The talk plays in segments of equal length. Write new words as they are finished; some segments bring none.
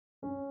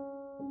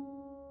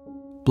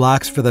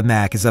Blocs for the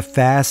Mac is a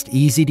fast,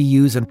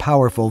 easy-to-use, and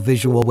powerful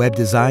visual web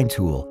design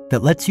tool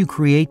that lets you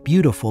create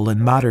beautiful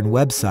and modern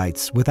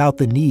websites without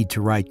the need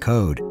to write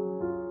code.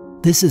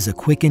 This is a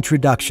quick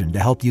introduction to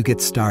help you get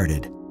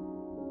started.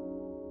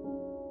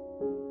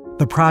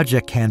 The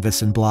project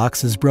canvas in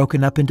Blocs is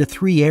broken up into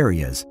 3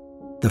 areas.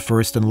 The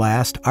first and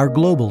last are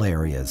global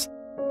areas.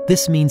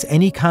 This means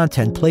any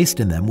content placed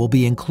in them will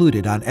be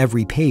included on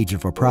every page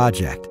of a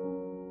project.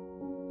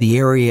 The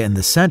area in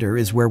the center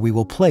is where we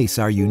will place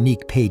our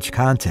unique page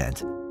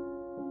content.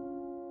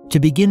 To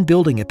begin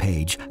building a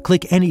page,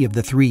 click any of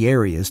the 3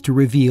 areas to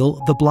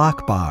reveal the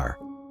block bar.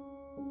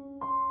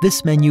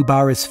 This menu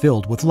bar is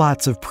filled with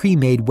lots of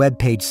pre-made web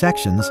page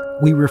sections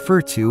we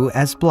refer to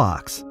as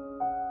blocks.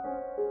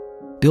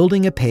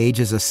 Building a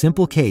page is a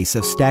simple case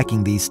of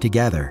stacking these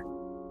together.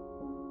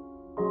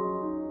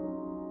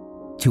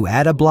 To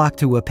add a block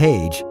to a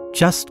page,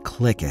 just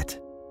click it.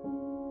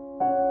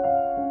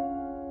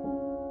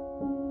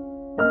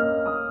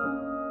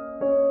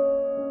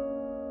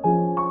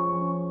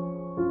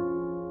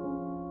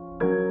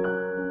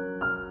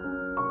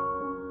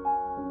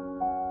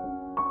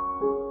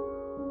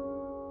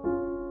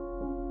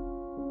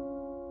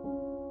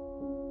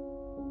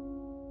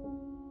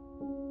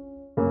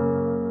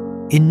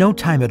 In no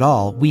time at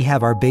all, we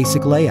have our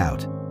basic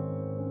layout.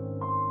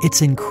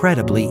 It's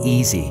incredibly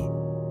easy.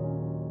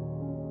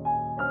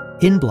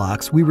 In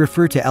Blocs, we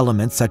refer to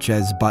elements such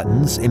as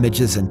buttons,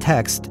 images, and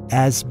text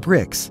as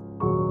bricks.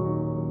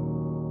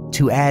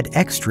 To add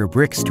extra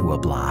bricks to a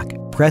block,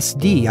 press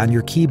D on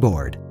your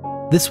keyboard.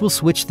 This will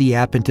switch the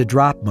app into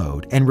drop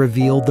mode and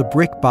reveal the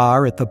brick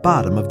bar at the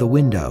bottom of the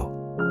window.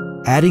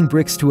 Adding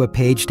bricks to a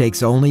page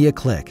takes only a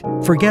click.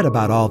 Forget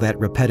about all that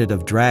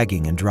repetitive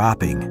dragging and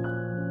dropping.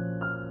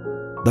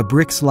 The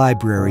Bricks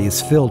library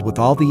is filled with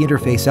all the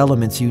interface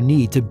elements you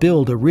need to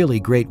build a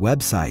really great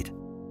website.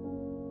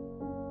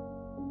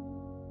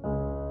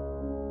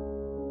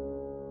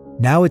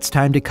 Now it's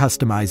time to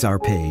customize our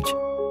page.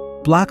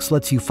 Blocs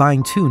lets you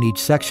fine-tune each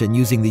section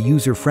using the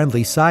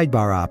user-friendly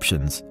sidebar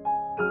options.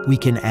 We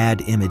can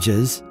add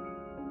images,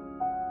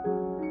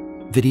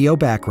 video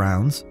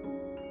backgrounds,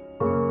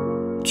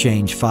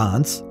 change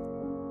fonts,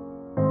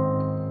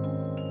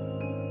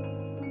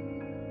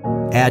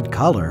 add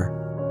color,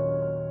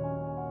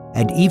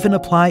 and even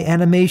apply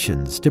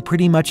animations to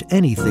pretty much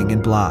anything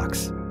in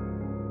Blocs.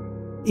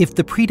 If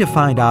the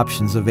predefined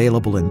options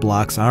available in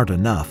Blocs aren't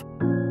enough,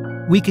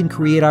 we can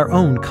create our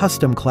own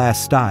custom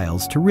class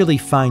styles to really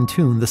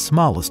fine-tune the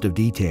smallest of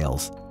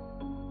details.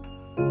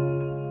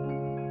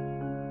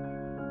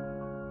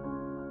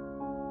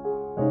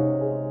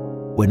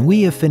 When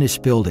we have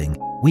finished building,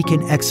 we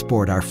can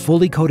export our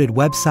fully coded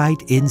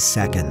website in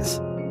seconds.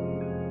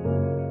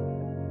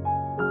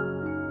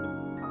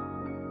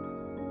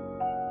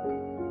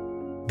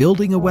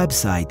 Building a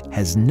website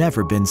has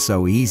never been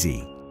so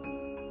easy.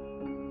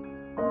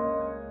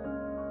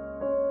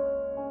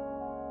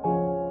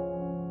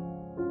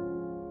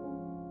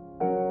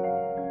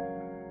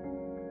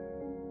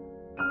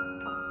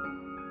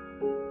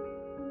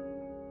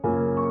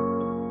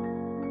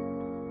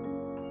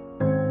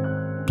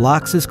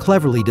 Blocs is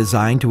cleverly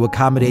designed to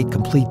accommodate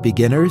complete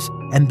beginners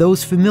and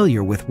those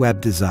familiar with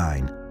web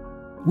design.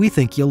 We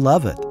think you'll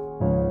love it.